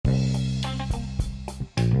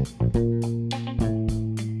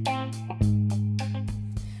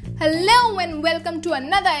Hello and welcome to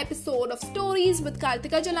another episode of Stories with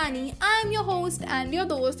Kartika Jalani. I am your host and your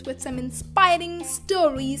host with some inspiring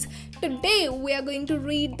stories. Today we are going to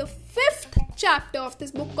read the 5th chapter of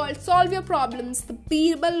this book called Solve Your Problems the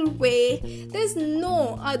Birbal Way. There's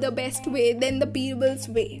no other best way than the Birbal's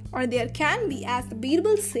way, or there can be, as the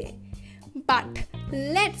Birbals say. But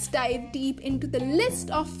let's dive deep into the list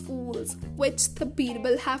of fools which the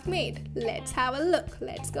Birbal have made. Let's have a look.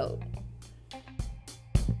 Let's go.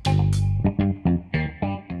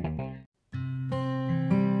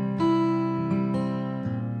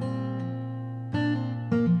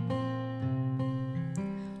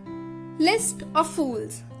 List of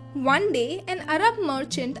fools. One day, an Arab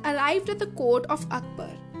merchant arrived at the court of Akbar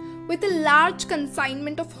with a large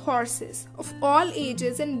consignment of horses of all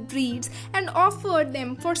ages and breeds and offered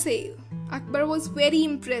them for sale. Akbar was very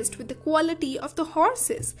impressed with the quality of the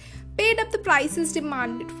horses, paid up the prices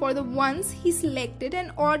demanded for the ones he selected,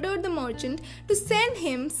 and ordered the merchant to send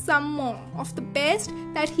him some more of the best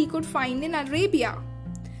that he could find in Arabia.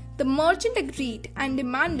 The merchant agreed and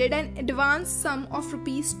demanded an advance sum of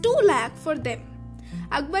rupees 2 lakh for them.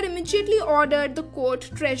 Akbar immediately ordered the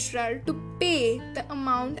court treasurer to pay the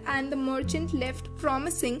amount, and the merchant left,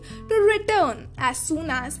 promising to return as soon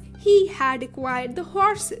as he had acquired the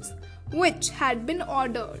horses which had been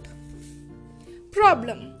ordered.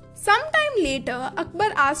 Problem. Sometime later,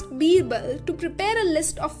 Akbar asked Birbal to prepare a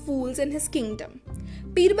list of fools in his kingdom.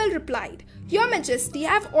 Birbal replied, "Your Majesty,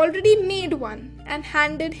 I have already made one," and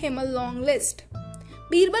handed him a long list.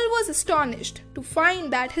 Birbal was astonished to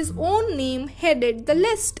find that his own name headed the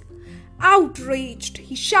list. Outraged,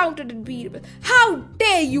 he shouted at Birbal, "How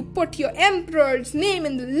dare you put your emperor's name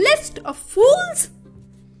in the list of fools?"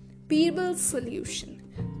 Birbal's solution.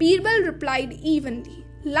 Birbal replied evenly,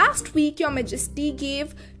 "Last week your Majesty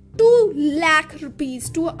gave 2 lakh rupees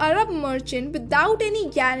to an Arab merchant without any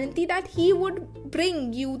guarantee that he would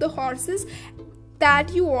bring you the horses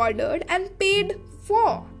that you ordered and paid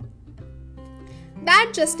for.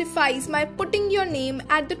 That justifies my putting your name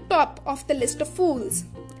at the top of the list of fools."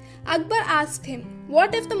 Akbar asked him,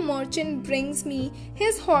 "What if the merchant brings me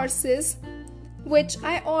his horses which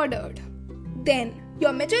I ordered?" "Then,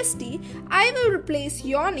 Your Majesty, I will replace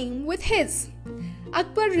your name with his."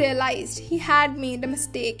 Akbar realized he had made a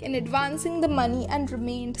mistake in advancing the money and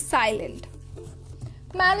remained silent.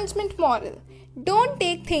 Management moral. Don't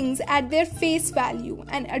take things at their face value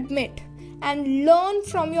and admit and learn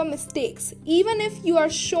from your mistakes, even if you are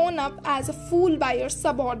shown up as a fool by your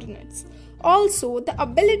subordinates. Also, the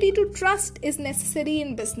ability to trust is necessary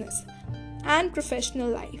in business and professional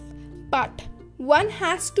life, but one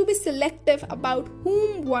has to be selective about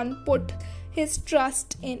whom one put his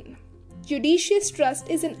trust in. Judicious trust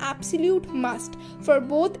is an absolute must for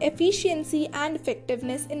both efficiency and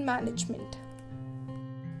effectiveness in management.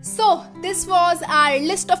 So, this was our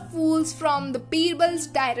list of fools from the Birbal's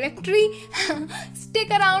directory. Stick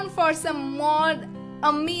around for some more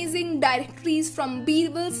amazing directories from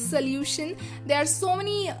Birbal's solution. There are so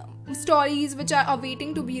many stories which are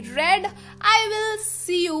awaiting to be read. I will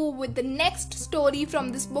see you with the next story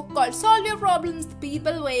from this book called Solve Your Problems the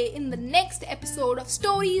Birbal Way in the next episode of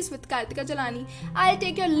Stories with Kartika Jalani. I'll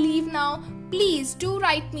take your leave now. Please do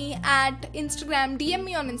write me at Instagram, DM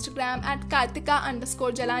me on Instagram at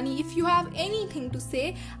Kartika_Jalani if you have anything to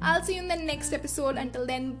say. I'll see you in the next episode. Until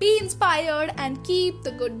then, be inspired and keep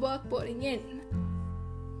the good work pouring in.